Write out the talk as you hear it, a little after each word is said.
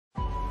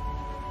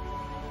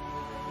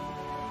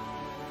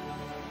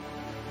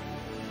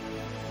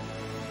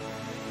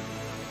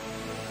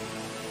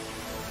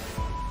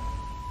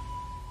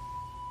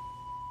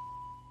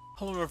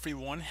Hello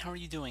everyone, how are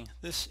you doing?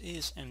 This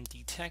is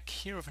MD Tech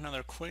here with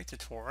another quick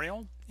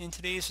tutorial. In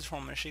today's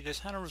tutorial, I'm going to show you guys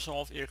how to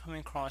resolve if you're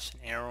coming across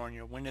an error on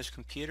your Windows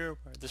computer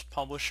where this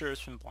publisher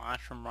has been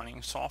blocked from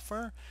running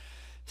software.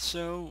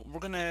 So we're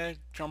going to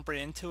jump right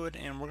into it,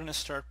 and we're going to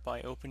start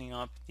by opening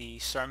up the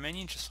Start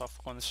menu. Just left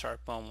click on the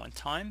Start button one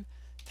time.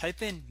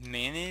 Type in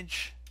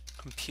Manage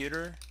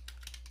Computer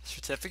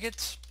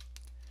Certificates.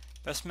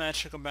 Best match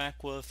should come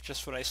back with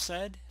just what I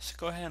said, so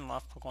go ahead and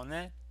left click on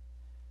that.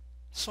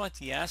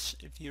 Select yes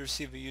if you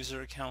receive a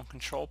user account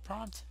control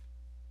prompt.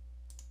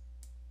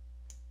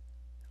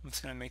 I'm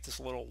just going to make this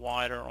a little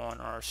wider on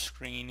our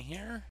screen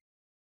here.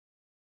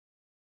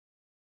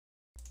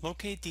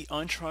 Locate the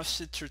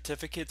untrusted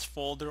certificates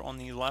folder on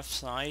the left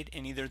side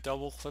and either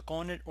double click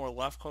on it or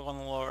left click on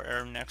the lower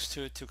arrow next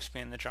to it to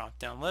expand the drop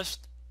down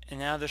list.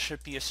 And now there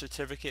should be a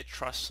certificate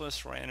trust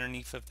list right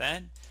underneath of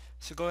that.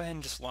 So go ahead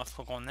and just left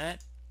click on that.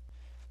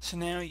 So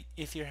now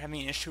if you're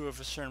having an issue with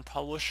a certain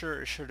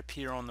publisher, it should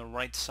appear on the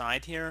right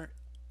side here,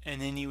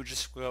 and then you would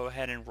just go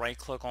ahead and right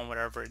click on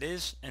whatever it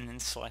is and then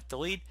select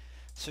delete.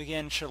 So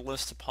again, it should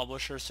list the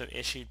publisher, so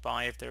issued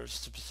by if there's a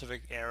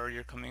specific error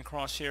you're coming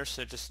across here.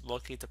 So just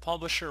locate the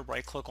publisher,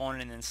 right click on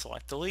it, and then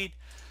select delete.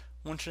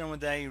 Once you're done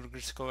with that, you would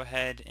just go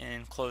ahead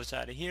and close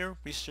out of here,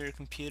 restart your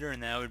computer,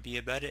 and that would be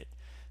about it.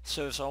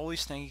 So as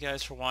always, thank you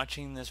guys for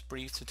watching this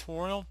brief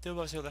tutorial. I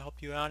was able to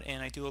help you out,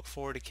 and I do look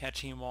forward to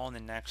catching you all in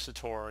the next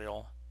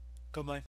tutorial. Goodbye.